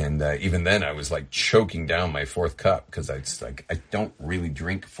 and even then I was like choking down my fourth cup because I don't really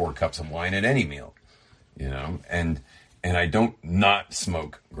drink 4 cups of wine at any meal, and I don't not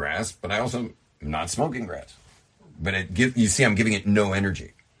smoke grass, but I also am not smoking grass. But I'm giving it no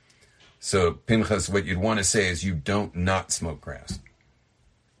energy. So, Pinchas, what you'd want to say is you don't not smoke grass.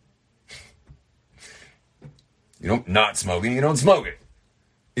 You don't not smoke it, you don't smoke it.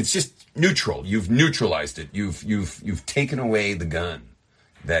 It's just neutral. You've neutralized it. You've taken away the gun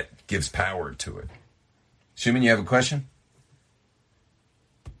that gives power to it. Shimon, you have a question?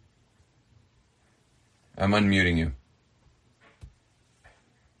 I'm unmuting you.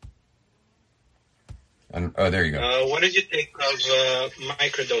 Oh, there you go. What did you think of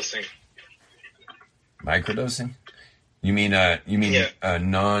microdosing? Microdosing? You mean non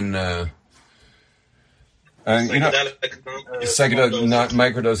psychedelic, not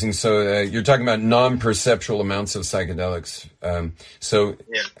microdosing. So you're talking about non-perceptual amounts of psychedelics. Yeah.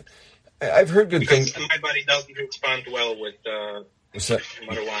 I've heard good things. My body doesn't respond well with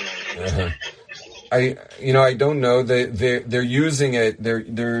marijuana. Uh-huh. I don't know. They're using it.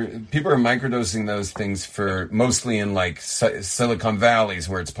 People are microdosing those things for mostly in like Silicon Valleys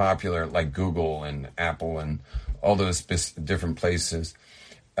where it's popular, like Google and Apple and all those different places.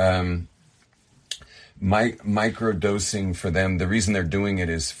 Microdosing for them, the reason they're doing it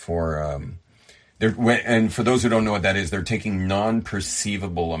is for and for those who don't know what that is, they're taking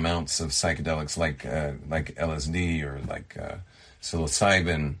non-perceivable amounts of psychedelics like LSD or like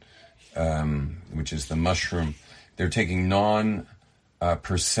psilocybin, which is the mushroom. They're taking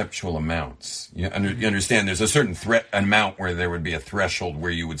non-perceptual amounts. You understand? There's a certain amount where there would be a threshold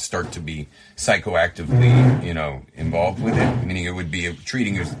where you would start to be psychoactively, involved with it. Meaning, it would be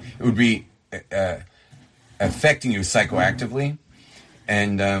treating you. It would be affecting you psychoactively,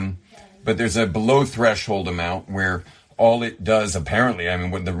 and but there's a below threshold amount where all it does, apparently, I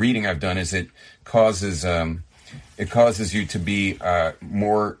mean, what the reading I've done is it causes you to be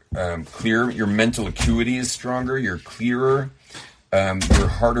more clear. Your mental acuity is stronger. You're clearer. You're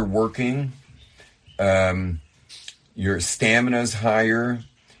harder working. Your stamina is higher.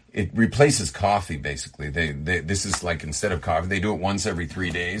 It replaces coffee, basically. This is like, instead of coffee, they do it once every 3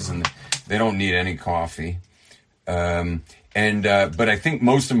 days, and they don't need any coffee. But I think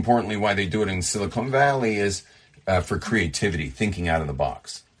most importantly, why they do it in Silicon Valley is for creativity, thinking out of the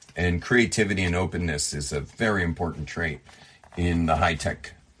box. And creativity and openness is a very important trait in the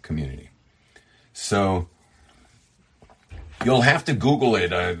high-tech community. So you'll have to Google it.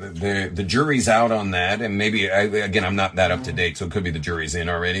 The jury's out on that, and maybe, again, I'm not that up to date, so it could be the jury's in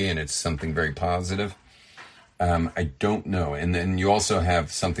already, and it's something very positive. I don't know. And then you also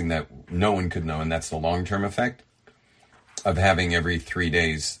have something that no one could know, and that's the long-term effect of having every 3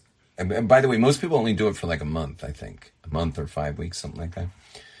 days. And by the way, most people only do it for like a month, I think. A month or 5 weeks, something like that.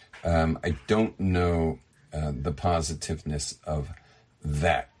 I don't know the positiveness of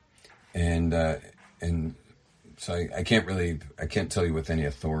that. And so I can't tell you with any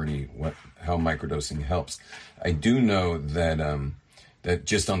authority how microdosing helps. I do know that that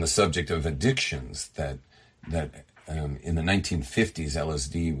just on the subject of addictions, that in the 1950s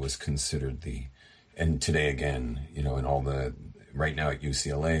LSD was considered and today again, in all right now at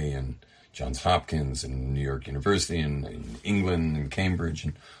UCLA and Johns Hopkins and New York University and England and Cambridge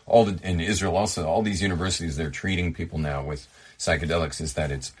and and Israel also, all these universities, they're treating people now with psychedelics, is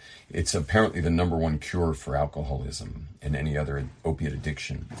that it's apparently the number one cure for alcoholism and any other opiate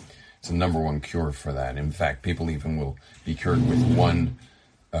addiction. It's the number one cure for that. In fact, people even will be cured with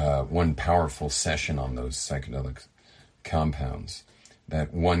one powerful session on those psychedelic compounds.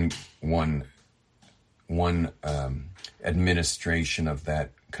 That one administration of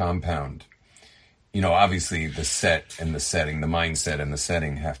that compound. Obviously the set and the setting, the mindset and the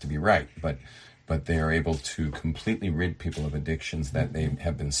setting have to be right, but they are able to completely rid people of addictions that they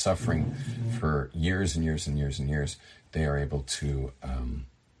have been suffering for years and years and years and years. They are able to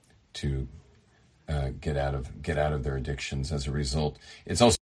get out of their addictions as a result. It's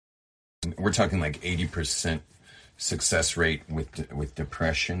also, we're talking like 80% success rate with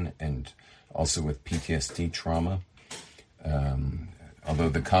depression and also with PTSD trauma. Although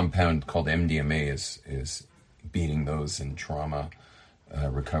the compound called MDMA is beating those in trauma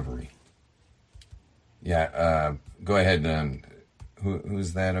recovery. Yeah, go ahead.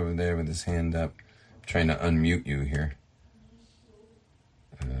 Who's that over there with his hand up? I'm trying to unmute you here.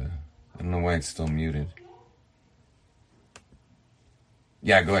 I don't know why it's still muted.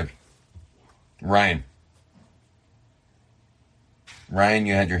 Yeah, go ahead. Ryan,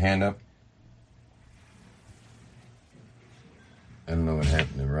 you had your hand up? I don't know what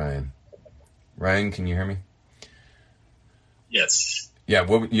happened to Ryan. Ryan, can you hear me? Yes. Yeah,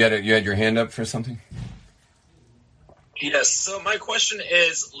 you had your hand up for something? Yes. So my question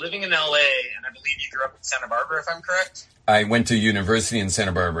is, living in LA, and I believe you grew up in Santa Barbara, if I'm correct? I went to university in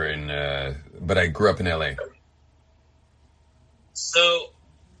Santa Barbara, but I grew up in LA. So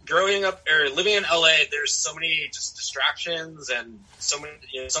growing up or living in LA, there's so many just distractions and so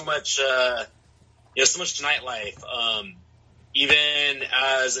much nightlife. Even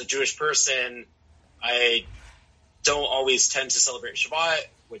as a Jewish person, I don't always tend to celebrate Shabbat,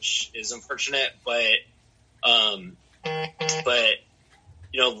 which is unfortunate, but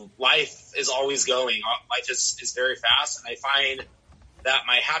life is always going. Life is very fast, and I find that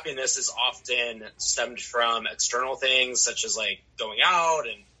my happiness is often stemmed from external things, such as like going out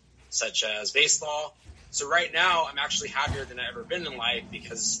and such as baseball. So right now, I'm actually happier than I've ever been in life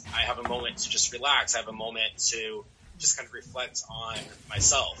because I have a moment to just relax. I have a moment to just kind of reflect on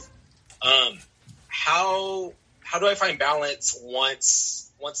myself. How do I find balance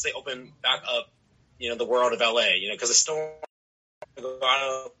once they open back up, the world of LA, because I still want to go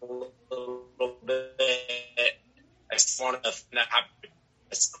out a little bit. I still want to find that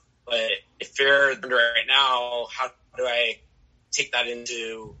happiness. But if you're right now, how do I take that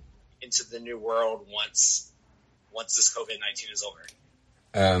into the new world once this COVID-19 is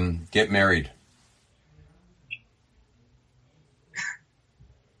over? Get married.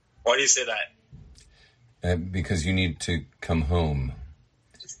 Why do you say that? Because you need to come home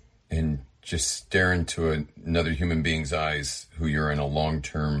and just stare into another human being's eyes who you're in a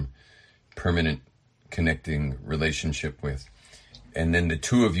long-term, permanent, connecting relationship with. And then the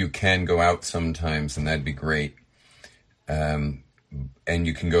two of you can go out sometimes, and that'd be great. And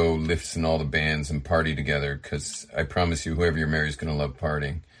you can go listen all the bands and party together, because I promise you, whoever you're married is going to love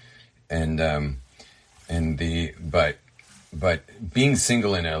partying. And but being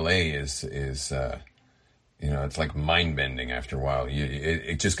single in LA is it's like mind bending after a while.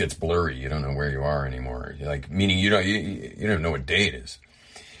 It just gets blurry. You don't know where you are anymore. Meaning you don't know what day it is.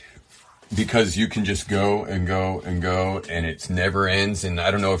 Because you can just go and go and go, and it never ends. And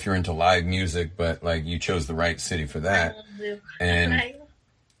I don't know if you're into live music, but like you chose the right city for that, and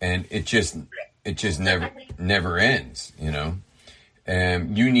it just never ends, you know.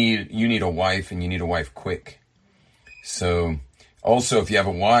 And you need a wife, and you need a wife quick. So, also if you have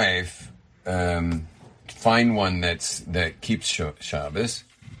a wife, find one that keeps Shabbos.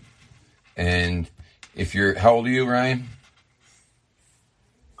 And if you're, how old are you, Ryan?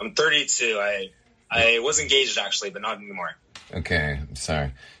 I'm 32. I was engaged actually, but not anymore. Okay, I'm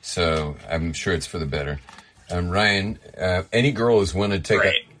sorry. So I'm sure it's for the better. Ryan, any girl who's willing to take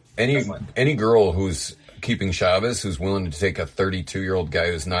any girl who's keeping Shabbos, who's willing to take a 32-year-old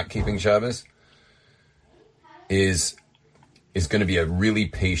guy who's not keeping Shabbos, is going to be a really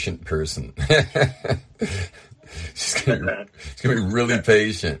patient person. She's going to be really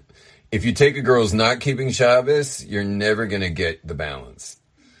patient. If you take a girl who's not keeping Shabbos, you're never going to get the balance.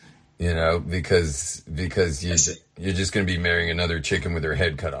 You know, because you're just going to be marrying another chicken with her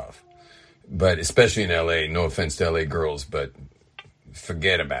head cut off. But especially in LA, no offense to LA girls, but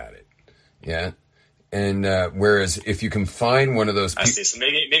forget about it. Yeah. And whereas if you can find one of those I see. So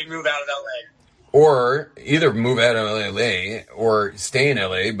maybe move out of LA. Or either move out of LA or stay in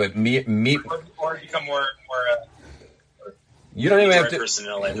LA, but meet or become more you don't even have to person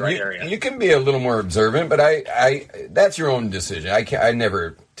in LA, the right area. You can be a little more observant, but I that's your own decision. I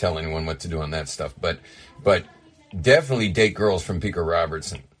never tell anyone what to do on that stuff, but definitely date girls from Pico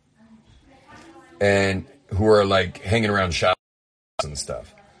Robertson and who are like hanging around shops and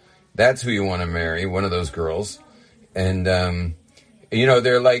stuff. That's who you want to marry, one of those girls. And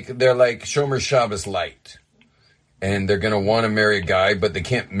they're like Shomer Shabbos light. And they're going to want to marry a guy, but they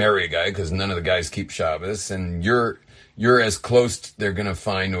can't marry a guy because none of the guys keep Shabbos. And you're as close they're going to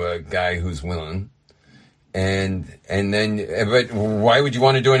find to a guy who's willing. And then, but why would you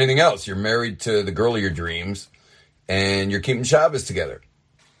want to do anything else? You're married to the girl of your dreams, and you're keeping Shabbos together.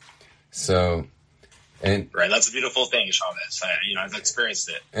 So, right, that's a beautiful thing, Shabbos. I've experienced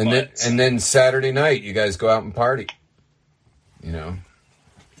it. And then Saturday night, you guys go out and party. You know.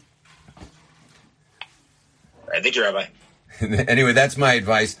 Right, thank you, Rabbi. Anyway, that's my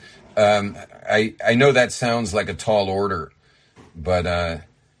advice. I know that sounds like a tall order, but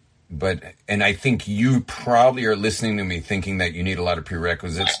and I think you probably are listening to me thinking that you need a lot of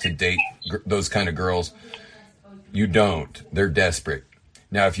prerequisites to date those kind of girls. You don't. They're desperate.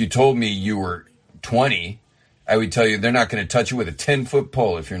 Now, if you told me you were 20, I would tell you they're not going to touch you with a 10-foot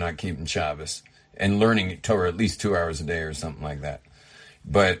pole if you're not keeping Shabbos and learning Torah at least 2 hours a day or something like that.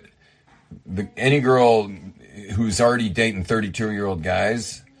 But any girl who's already dating 32-year-old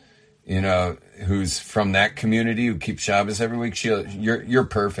guys, who's from that community who keeps Shabbos every week, you're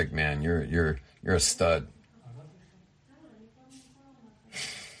perfect, man. You're a stud.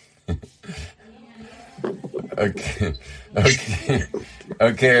 Okay,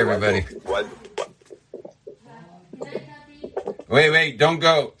 everybody. Wait, don't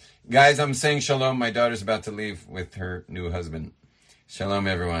go. Guys, I'm saying shalom. My daughter's about to leave with her new husband. Shalom,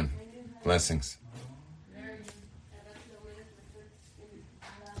 everyone. Blessings.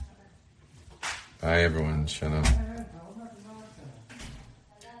 Bye, everyone. Shalom.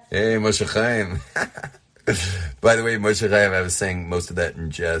 Hey, Moshe Chaim. By the way, Moshe Chaim, I was saying most of that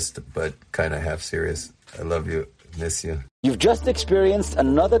in jest, but kind of half serious. I love you. Miss you. You've just experienced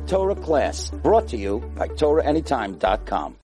another Torah class brought to you by TorahAnytime.com.